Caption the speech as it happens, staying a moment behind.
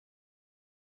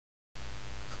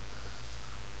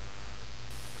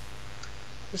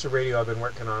Here's a radio I've been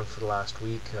working on for the last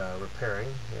week, repairing,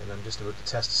 and I'm just about to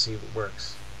test to see if it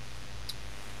works.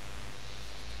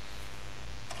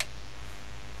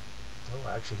 Oh,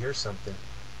 I actually hear something.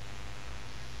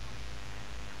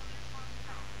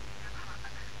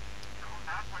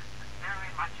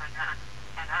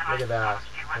 Look at that.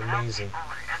 Amazing.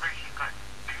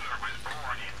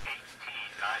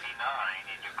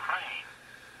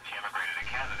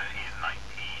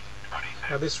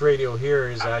 Now this radio here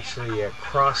is actually a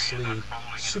Crosley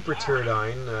Super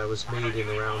Trirdyn. It was made in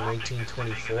around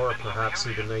 1924, or perhaps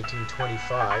even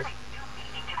 1925.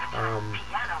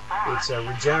 It's a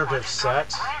regenerative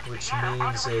set, which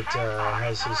means it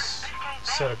has this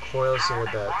set of coils there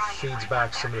that feeds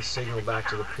back some of the signal back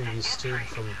to the previous tube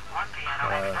from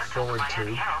forward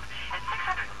tube,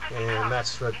 and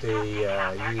that's what they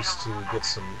use to get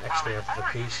some extra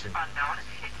amplification.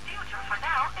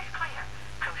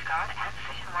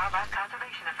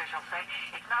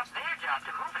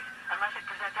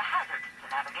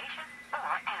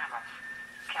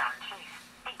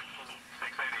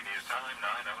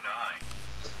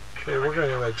 Okay, we're going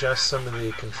to adjust some of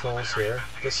the controls here.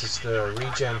 This is the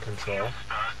regen control.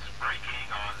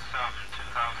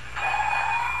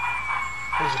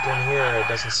 As you can hear, it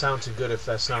doesn't sound too good if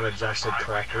that's not adjusted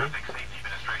correctly.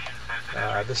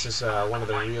 This is one of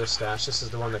the rheostats. This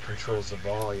is the one that controls the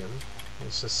volume.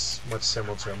 It's just much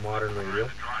similar to a modern radio.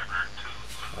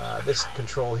 This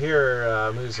control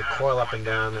here moves the coil up and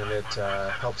down, and it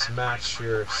helps match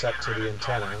your set to the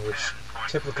antenna, which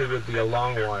typically would be a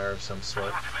long wire of some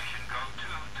sort.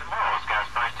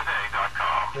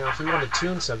 Now, if we want to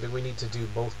tune something, we need to do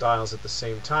both dials at the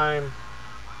same time.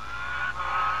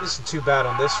 This isn't too bad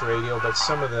on this radio, but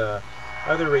some of the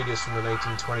other radios from the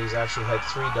 1920s actually had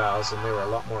 3 dials, and they were a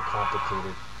lot more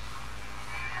complicated.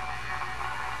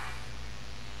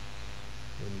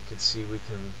 And you can see we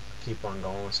can keep on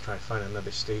going. Let's try to find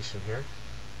another station here.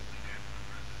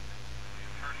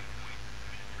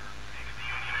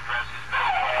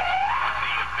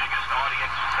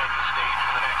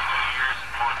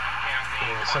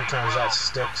 Yeah, sometimes that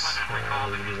sticks.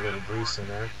 Maybe need a little grease in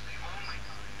there.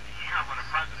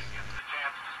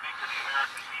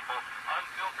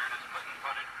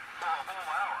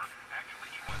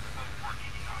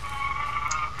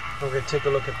 We're going to take a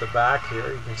look at the back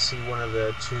here. You can see one of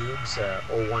the tubes,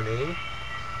 01A,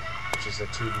 which is the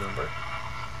tube number.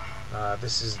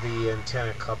 This is the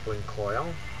antenna coupling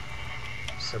coil.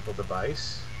 Simple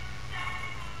device.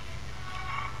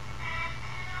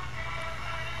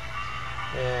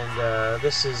 And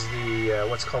this is the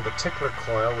what's called the tickler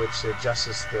coil, which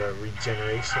adjusts the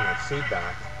regeneration or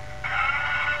feedback.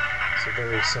 It's a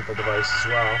very simple device as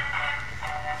well.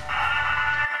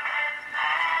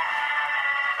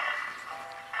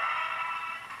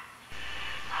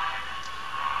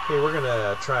 Okay, we're going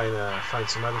to try and find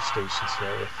some other stations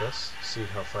here with this, see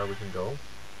how far we can go.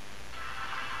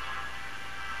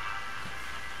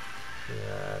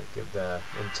 Give the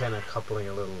antenna coupling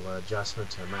a little adjustment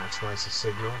to maximize the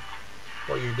signal.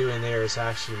 What you're doing there is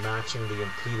actually matching the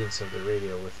impedance of the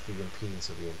radio with the impedance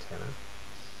of the antenna.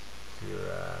 If you're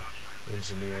an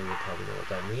engineer, you'll probably know what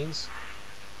that means.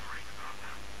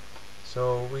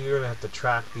 So we're going to have to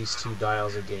track these 2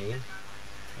 dials again.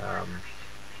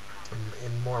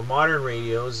 In more modern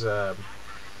radios,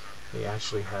 they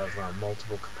actually have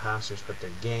multiple capacitors, but they're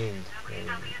ganged, and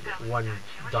one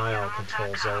dial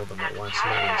controls all of them at once. You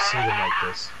don't really see them like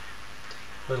this.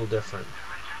 A little different.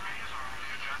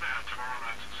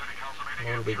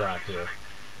 What do we got here?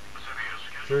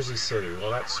 Jersey City.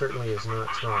 Well, that certainly is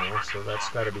not Toronto, so that's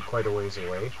got to be quite a ways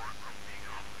away.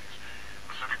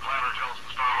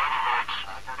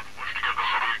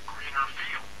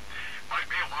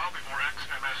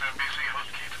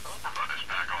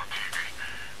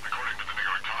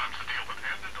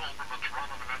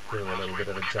 Give a little bit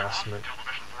of adjustment.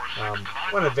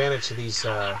 One advantage of these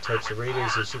types of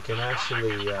radios is you can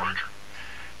actually,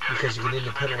 because you can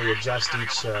independently adjust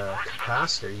each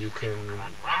capacitor, you can do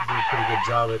a pretty good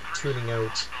job at tuning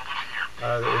out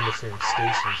the interfering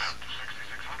stations.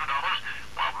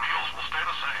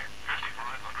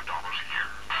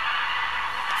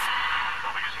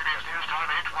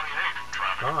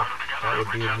 That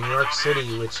would be in New York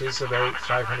City, which is about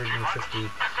 550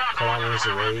 kilometers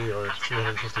away, or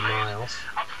 350 miles.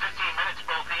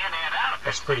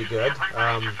 That's pretty good.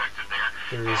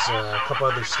 There's a couple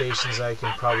other stations I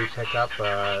can probably pick up,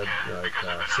 like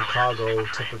Chicago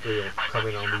typically will come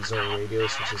in on these old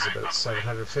radios, which is about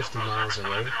 750 miles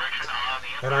away.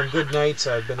 And on good nights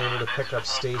I've been able to pick up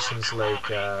stations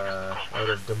like out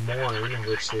of Des Moines,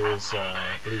 which is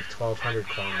I believe 1,200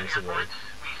 kilometers away.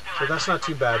 So that's not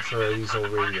too bad for these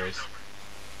old radios.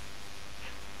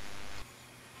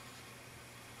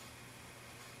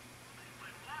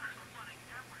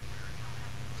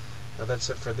 That's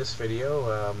it for this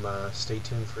video. Stay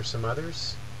tuned for some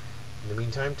others. In the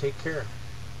meantime, take care.